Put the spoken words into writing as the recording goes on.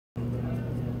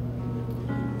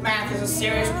Math is a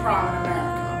serious problem in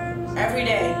America. Every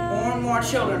day, more and more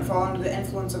children fall under the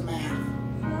influence of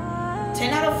math.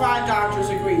 10 out of 5 doctors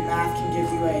agree math can give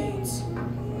you AIDS.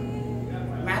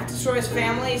 Math destroys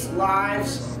families,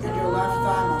 lives, and your left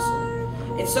thigh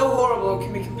muscle. It's so horrible it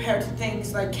can be compared to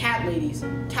things like cat ladies,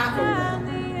 Taco Bell,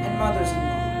 and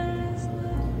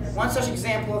mothers-in-law. One such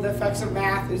example of the effects of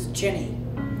math is Ginny.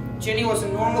 Ginny was a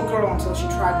normal girl until she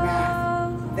tried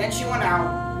math. Then she went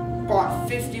out, bought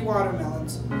 50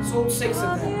 watermelons, sold 6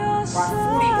 of them, bought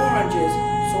 40 oranges,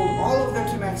 sold all of them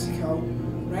to Mexico,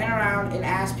 ran around and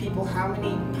asked people how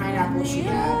many pineapples she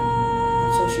had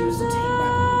until she was detained by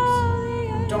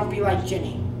police. Don't be like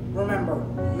Ginny. Remember,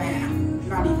 math,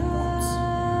 not even once.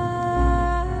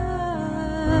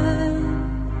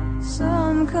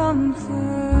 Some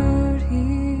comfort here.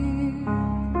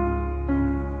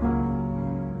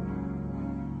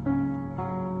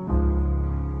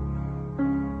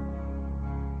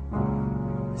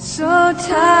 So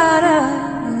tired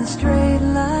of the straight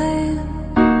line,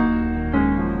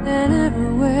 and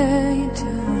everywhere you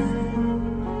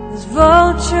turn, there's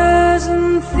vultures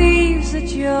and thieves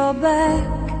at your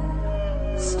back.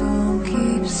 The storm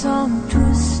keeps on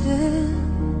twisting.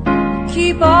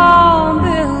 Keep on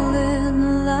building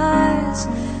the lies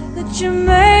that you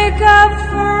make.